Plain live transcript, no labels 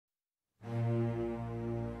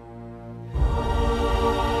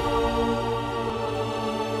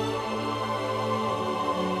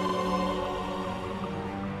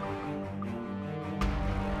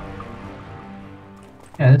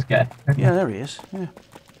Yeah, this guy. Yeah, there he is. Yeah.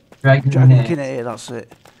 Dragon Kinae, that's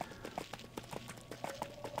it.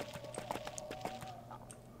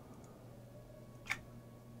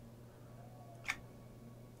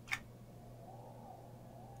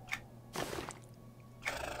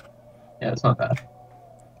 Yeah, it's not bad.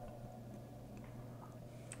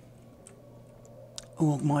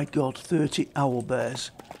 Oh my god, 30 owl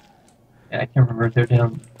bears. Yeah, I can't remember if they're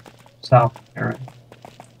down south here.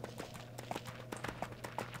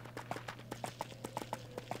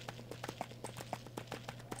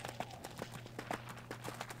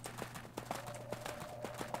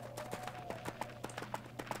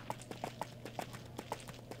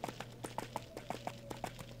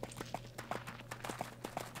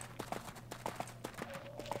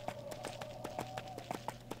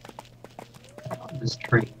 This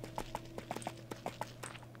tree.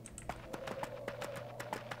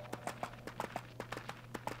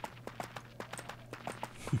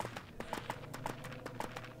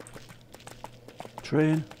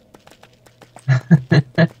 Train.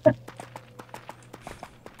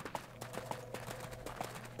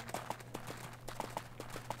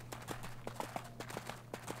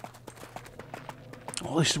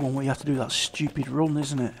 Oh, this is the one where you have to do that stupid run,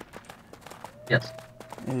 isn't it? Yes.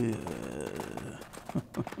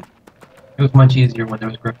 It was much easier when there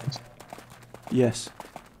was griffins. Yes.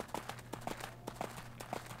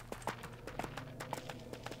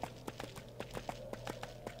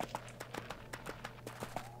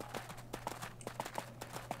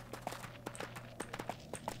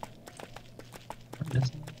 I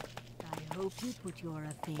hope you put your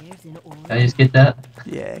affairs in order. Did I just get that?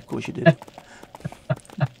 Yeah, of course you did.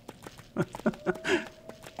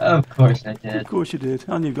 Of course I did. Of course you did.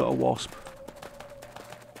 And you've got a wasp.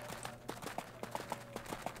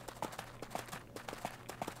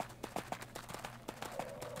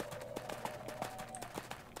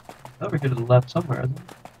 Over here to the left somewhere, isn't it?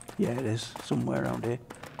 Yeah, it is. Somewhere around here.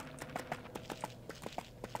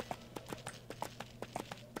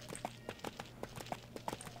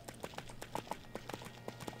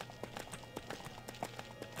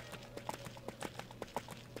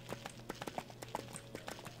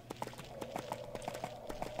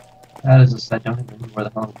 That is just, I don't even remember where the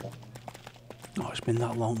hell I'm going. Oh, it's been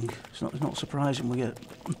that long. It's not surprising we get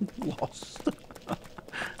lost.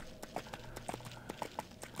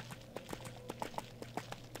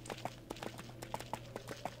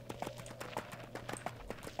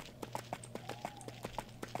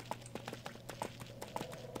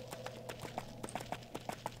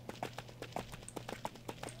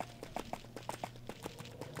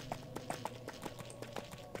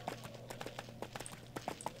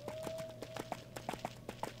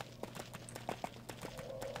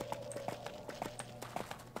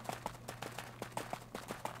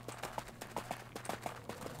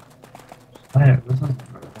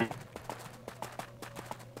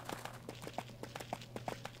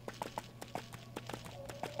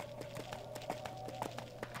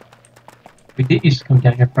 We did used to come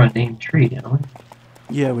down here for a named tree, didn't we?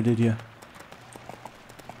 Yeah, we did, yeah.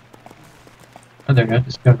 Oh, there we go.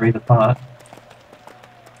 Discovery the pot.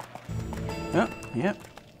 Yep, yep.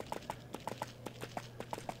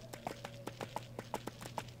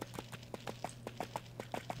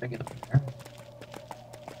 I get up there.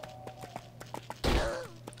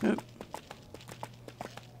 Yep.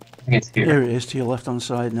 I think it's here. Here it is, to your left-hand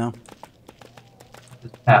side now.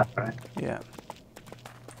 This path, right? Yeah.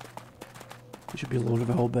 There should be a load of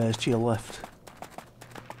owlbears to your left.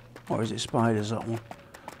 Or is it spiders, that one?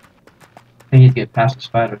 I need to get past the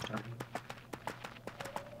spiders.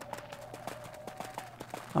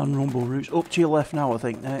 And rumble roots. Up to your left now, I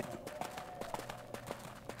think, Nate.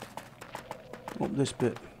 Up this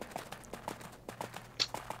bit.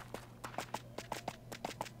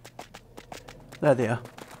 There they are.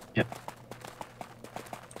 Yep.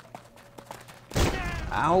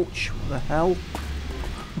 Ouch! What the hell?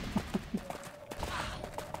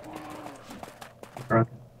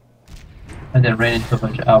 Broken. And then ran into a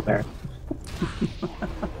bunch of owlbears.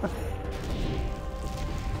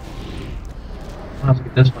 I want to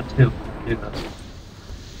get this one too. Do this.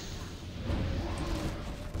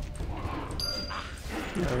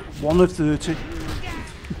 Yeah, 1 of 30.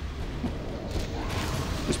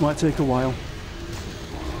 This might take a while.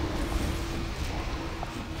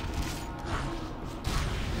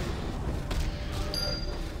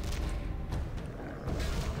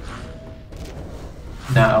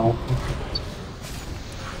 Now.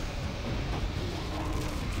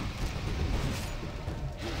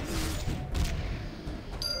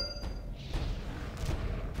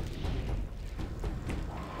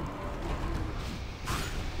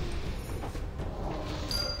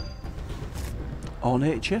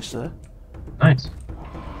 Ornate chest there. Nice.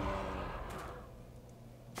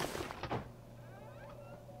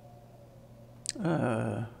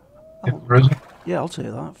 Yeah, I'll take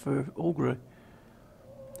that for Olgrey.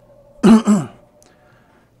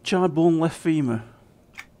 Charred bone left femur.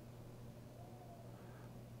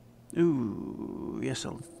 Ooh, yes,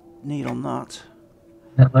 I'll need on that.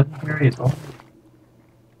 That legendary is all.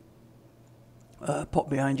 Pop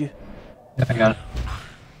behind you. Yeah, I got it.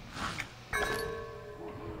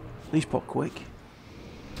 These pop quick.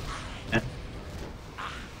 Yeah.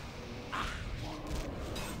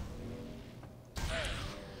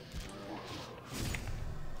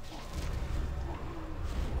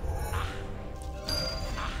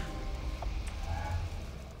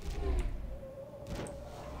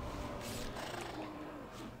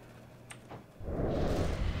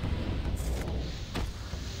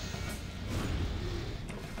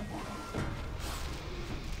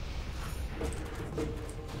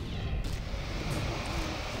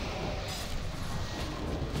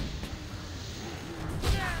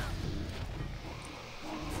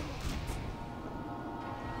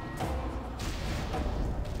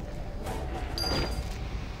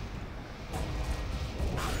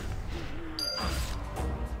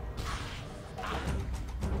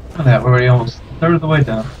 Look at that, we're already almost a third of the way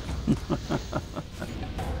down.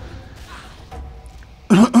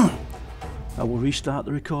 I will restart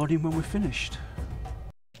the recording when we're finished.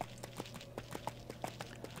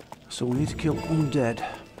 So we need to kill undead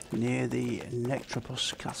near the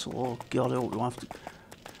Nectropus castle. Oh god, I hope we'll have to...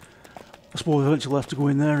 I suppose eventually we'll have to go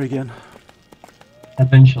in there again.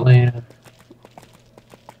 Eventually,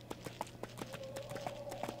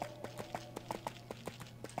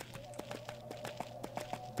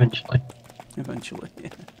 Eventually.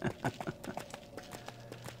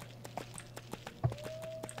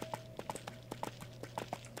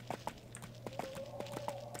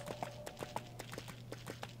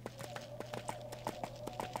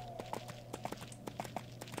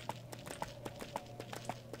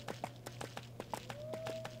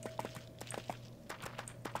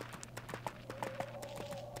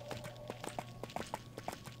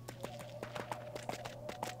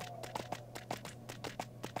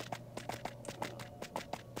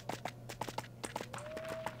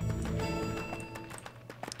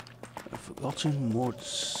 Forgotten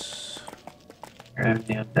Woods.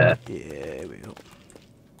 the undead. Yeah, here we go.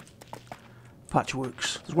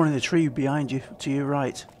 Patchworks. There's one in the tree behind you, to your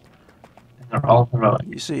right. And they're all heroic.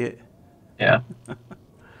 You see it? Yeah.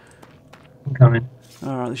 I'm coming.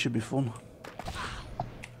 Alright, this should be fun.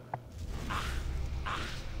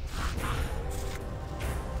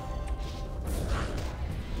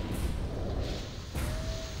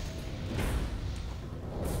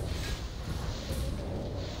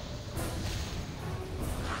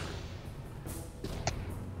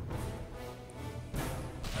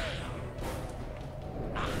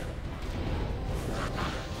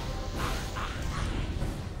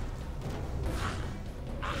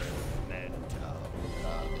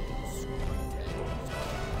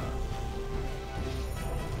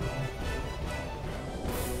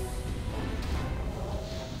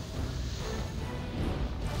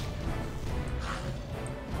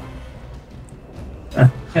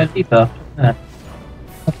 Yeah, debuff. Yeah.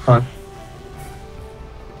 That's fun.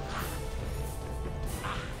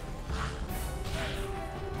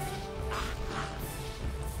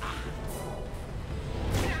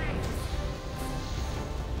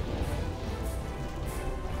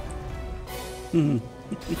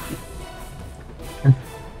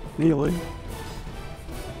 Nearly.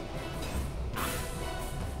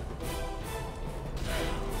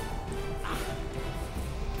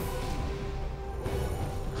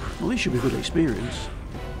 Well, this should be a good experience.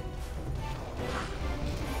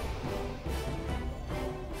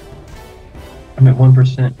 I'm at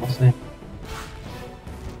 1%, we'll see.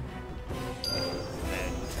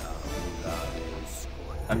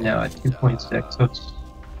 I'm now at 2.6, so it's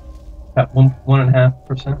at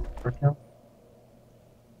 1.5% per kill.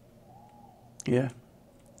 Yeah.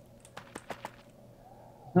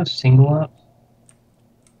 No single ups.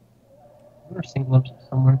 There are single ups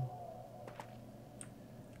somewhere.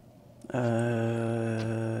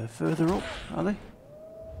 Further up, are they?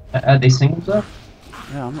 Are they singles up?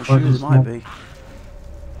 Yeah, I'm not sure. They might be.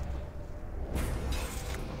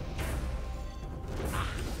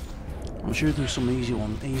 I'm sure there's some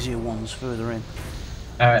easier ones further in.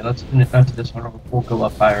 Alright, let's finish after this one. We'll go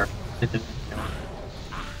up higher.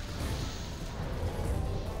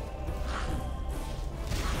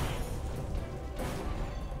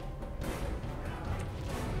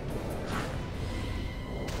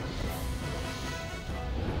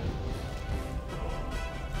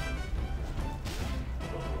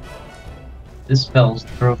 This spell's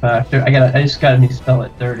throwback. I just got a new spell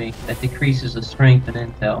at 30 that decreases the strength and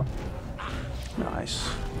intel. Nice.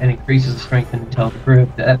 And increases the strength and intel of the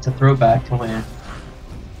group. That's a throwback to when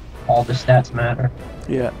all the stats matter.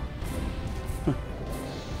 Yeah.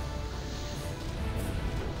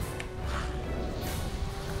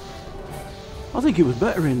 I think it was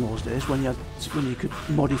better in those days when you could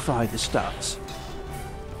modify the stats.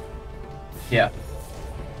 Yeah.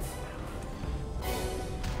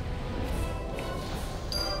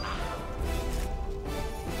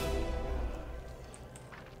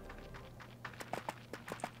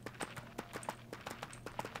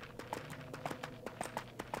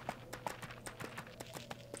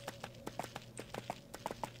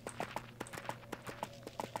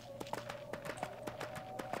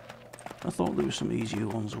 I thought there were some easier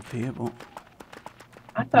ones up here, but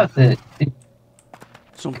I thought that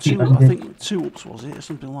some Keep two, I undead. think 2 ups was it, or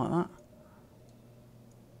something like that.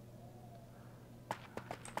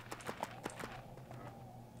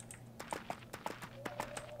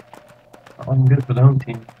 I wasn't good for the home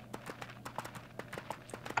team.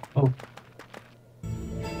 Oh,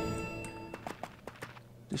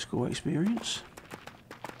 Disco experience.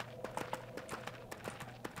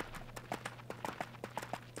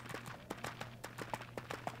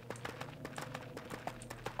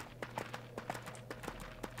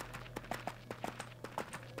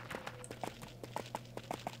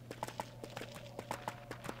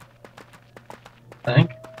 I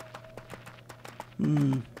think.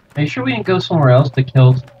 Hmm. Are you sure we didn't go somewhere else to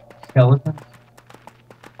kill skeletons?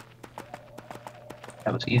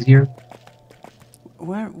 That was easier.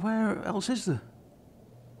 Where else is there?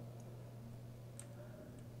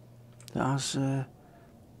 That has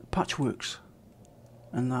patchworks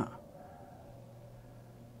and that.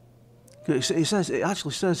 It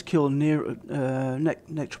actually says kill near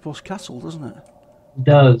Nectropos Castle, doesn't it? It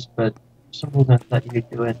does, but for some reason I thought you could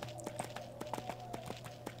do it.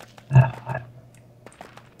 I don't know.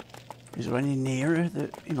 Is there any nearer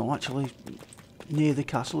that, you know, actually near the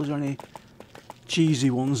castle? Is there any cheesy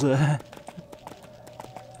ones there?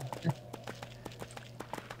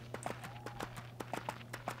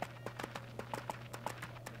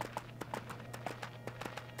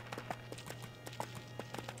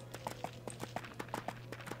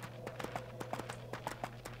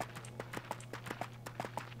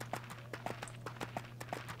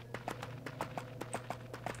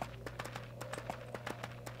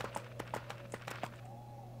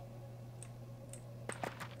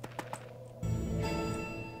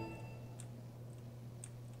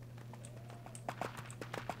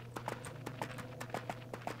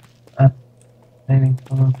 Maybe.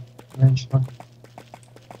 Hold on. Eventually.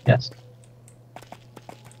 Yes.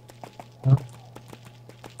 No?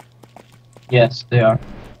 Yes, they are.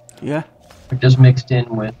 Yeah? They're just mixed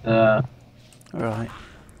in with, Alright.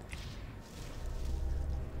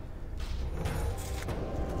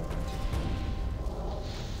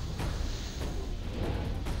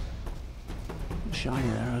 Shiny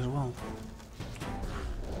there as well.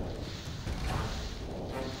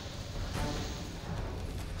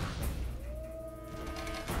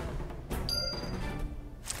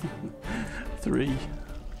 Three.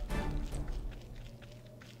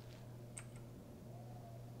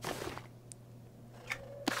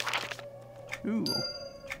 Ooh.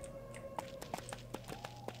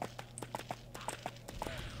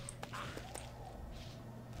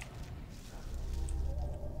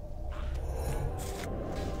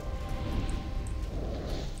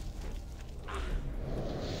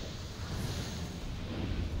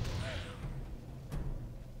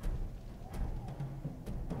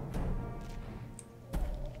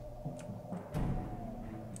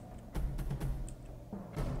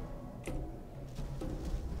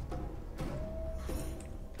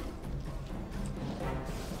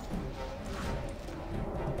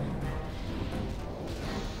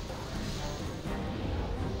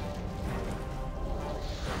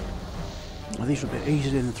 Well, these are a bit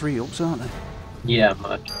easier than the 3-ups, aren't they? yeah,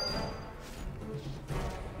 much.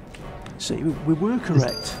 See, we were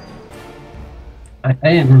correct. I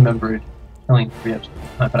didn't remember it killing 3-ups at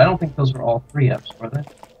the time, but I don't think those were all 3-ups, were they?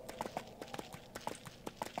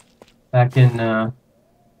 Back in the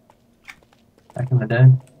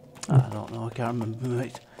day? I don't know, I can't remember,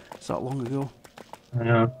 mate. It's that long ago. I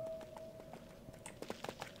know.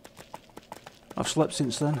 I've slept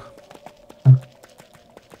since then.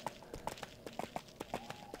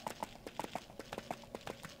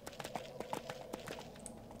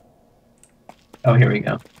 Oh, here we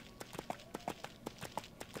go.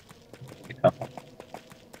 A couple.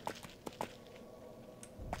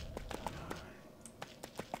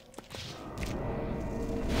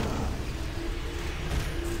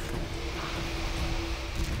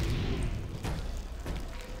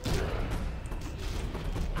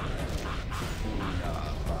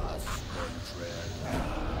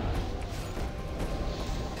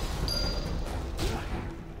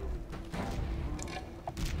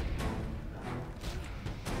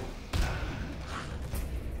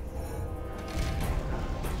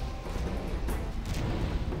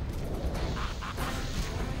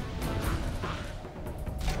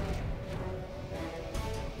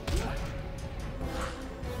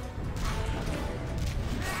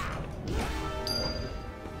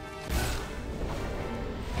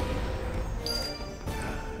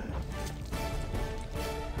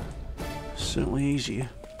 certainly easier.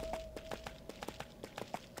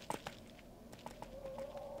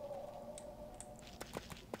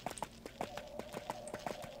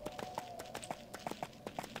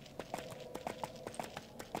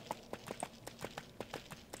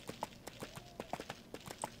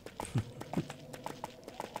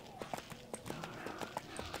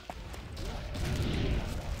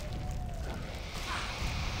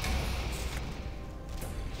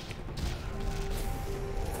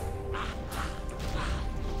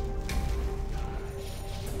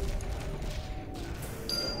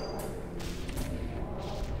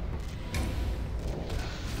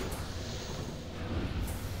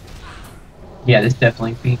 Yeah, this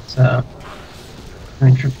definitely beats triple.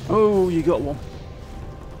 Oh, you got one.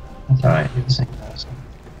 That's alright, do the same also.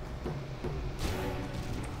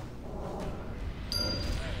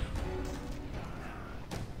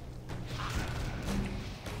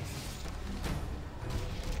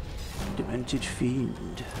 Demented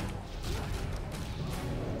fiend.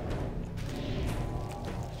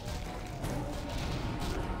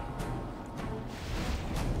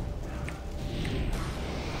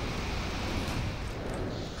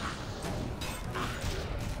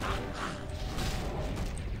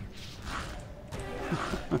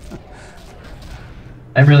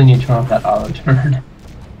 I really need to turn off that auto turn.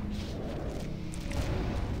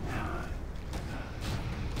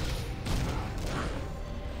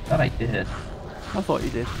 Thought I did. I thought you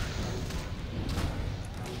did.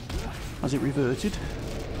 Has it reverted?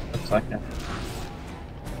 Looks like it.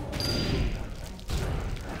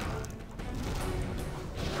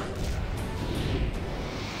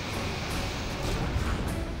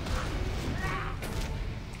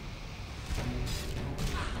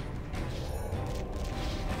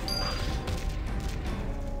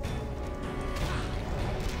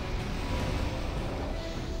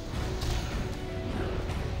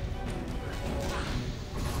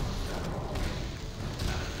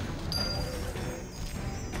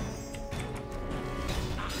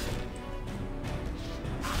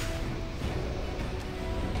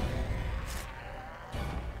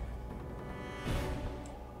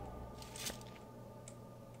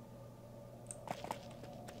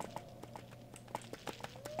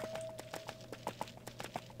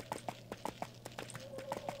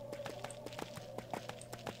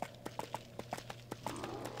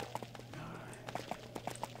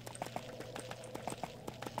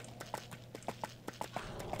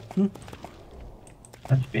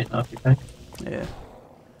 That should be enough, you think? Yeah.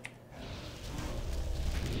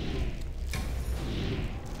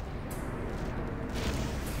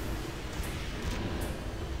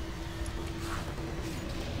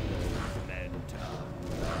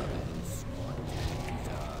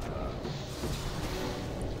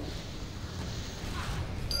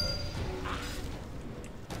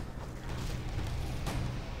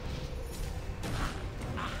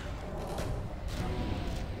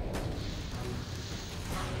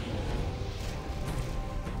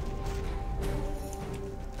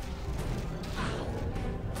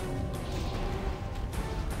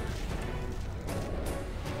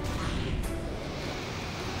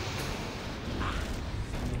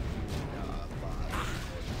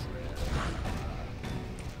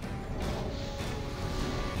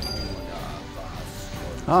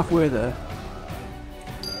 Halfway there.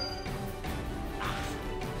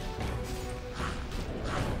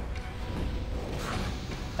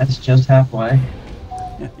 That's just halfway.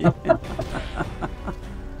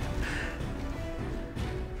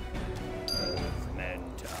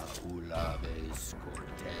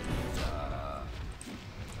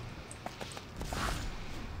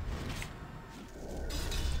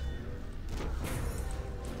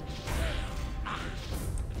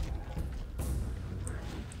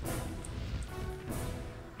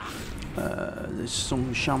 There's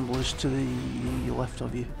some shamblers to the left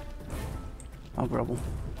of you. I'll grab one.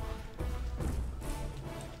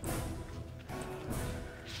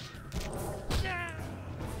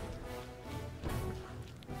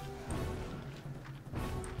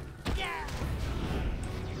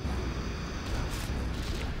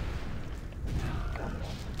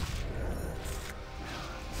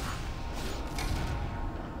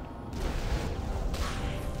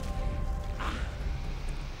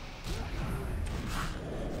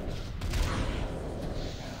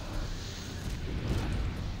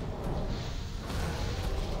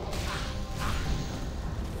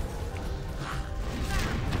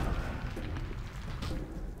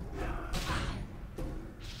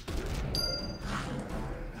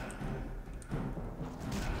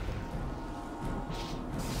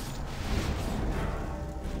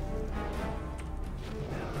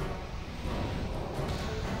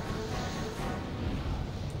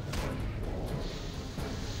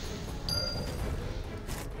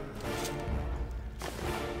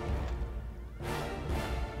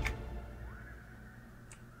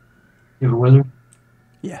 You have a wizard?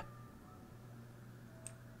 Yeah.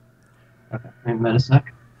 Okay, maybe medicine.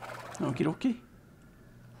 Okie dokie.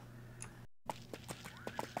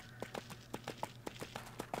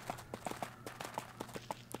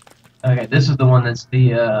 Okay, this is the one that's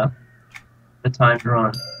the timed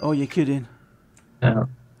run. Oh, you're kidding. No.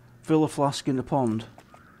 Fill a flask in the pond.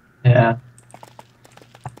 Yeah.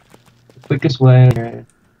 The quickest way is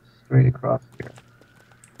straight across here.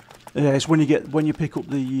 Yeah, it's when you pick up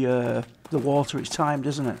the water. It's timed,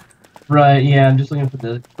 isn't it? Right. Yeah, I'm just looking for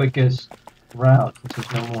the quickest route since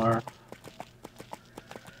there's no more.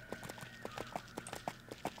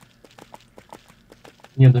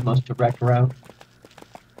 You know, the most direct route.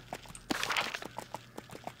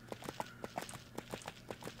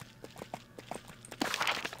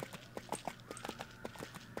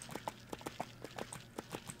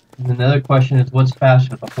 And another question is, what's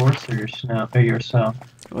faster, the horse or your snow or yourself?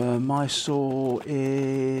 My saw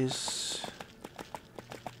is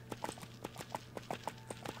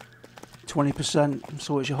 20%,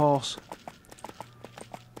 so it's your horse.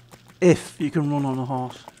 If you can run on a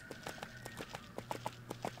horse.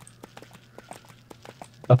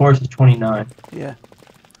 The horse is 29. Yeah,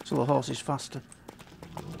 so the horse is faster.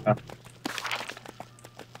 Okay.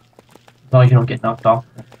 As long as you don't get knocked off.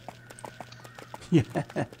 Yeah.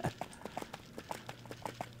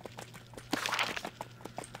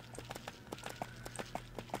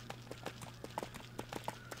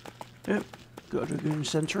 Yep, got a Dragoon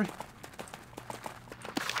Sentry.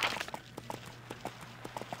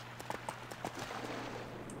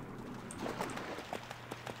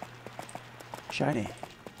 Shiny.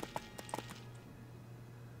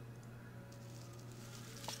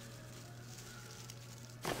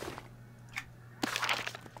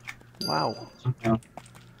 Wow. Yeah.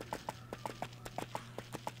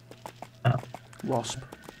 Oh. Wasp.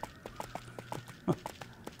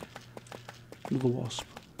 Another wasp.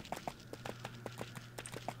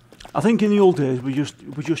 I think in the old days we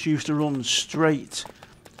just used to run straight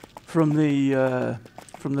from the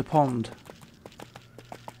pond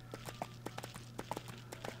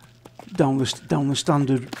down the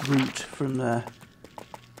standard route from there.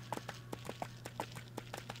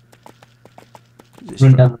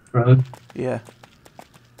 Run down the road. Yeah.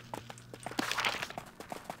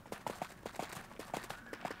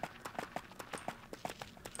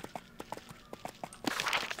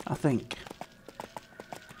 I think.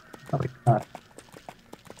 Probably not.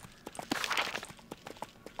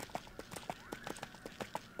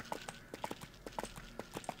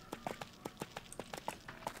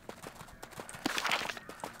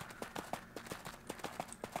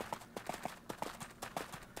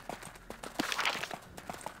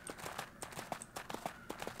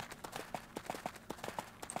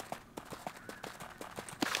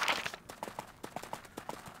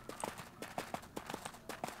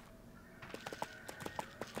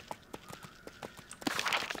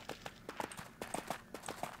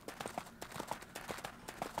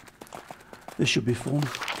 This should be fun.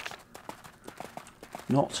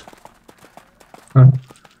 Not. Huh.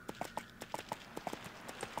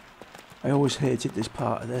 I always hated this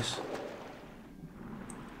part of this.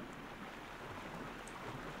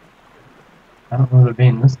 I don't know there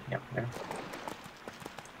being this camp there.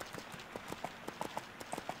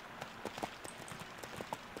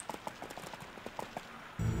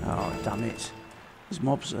 Oh, damn it. There's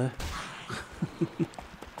mobs there.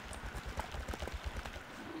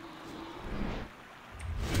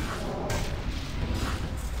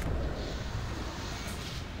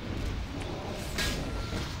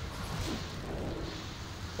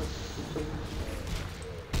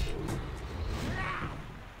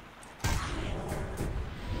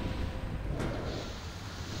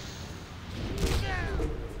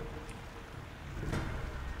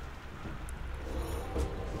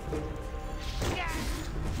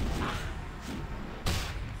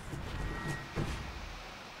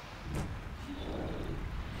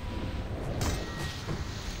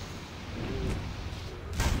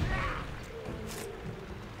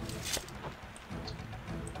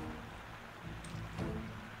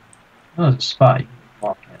 Oh, there's a spot you can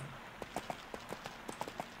walk in.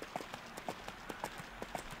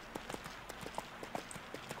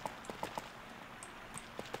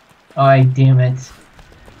 Oh, damn it.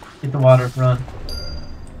 Get the water, run.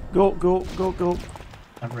 Go, go, go, go.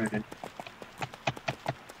 I'm rooted.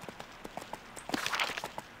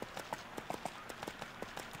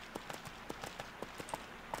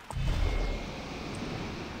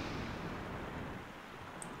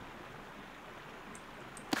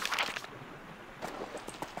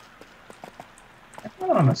 I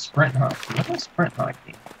thought I'm a sprint hockey. What is sprint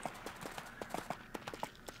hockey?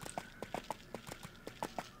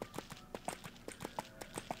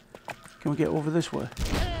 Can we get over this way?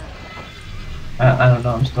 I don't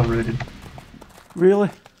know, I'm still rooted. Really?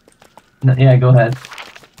 No, yeah, go ahead.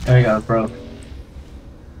 There we go, it broke.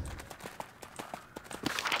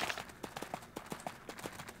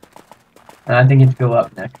 And I think you have to go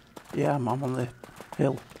up, Nick. Yeah, I'm on the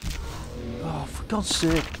hill. Oh, for God's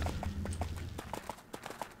sake.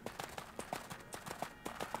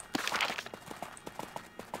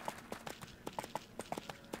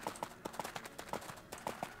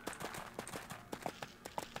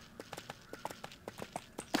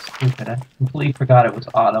 Stupid, I completely forgot it was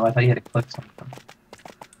auto. I thought you had to click something.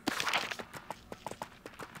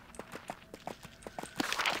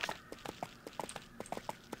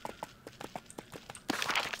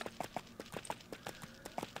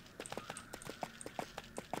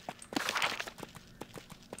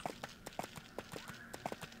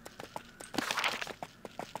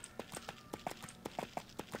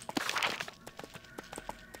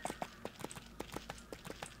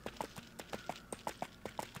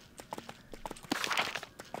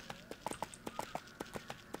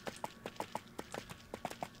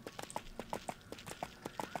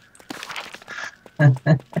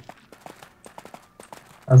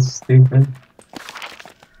 That's stupid.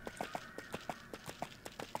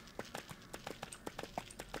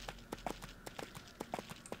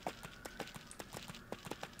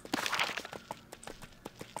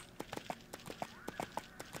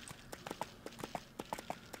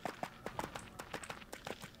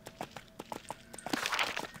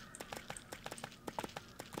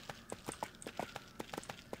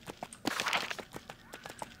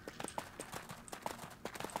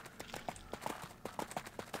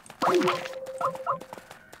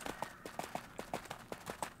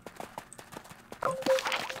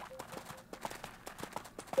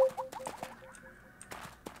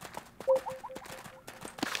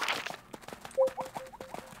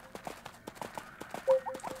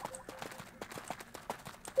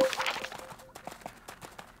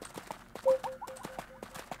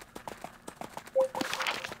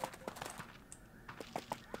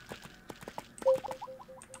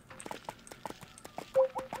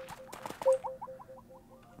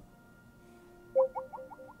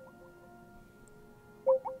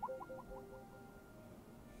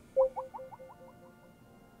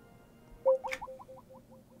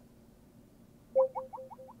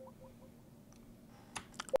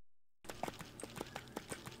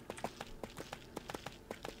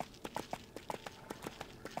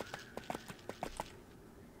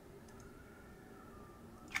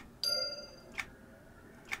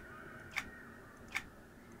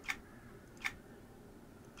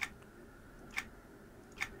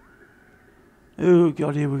 Oh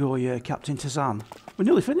God, here we go, yeah, Captain Tazan. We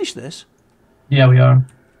nearly finished this. Yeah, we are.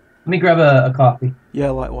 Let me grab a coffee. Yeah,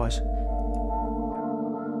 likewise.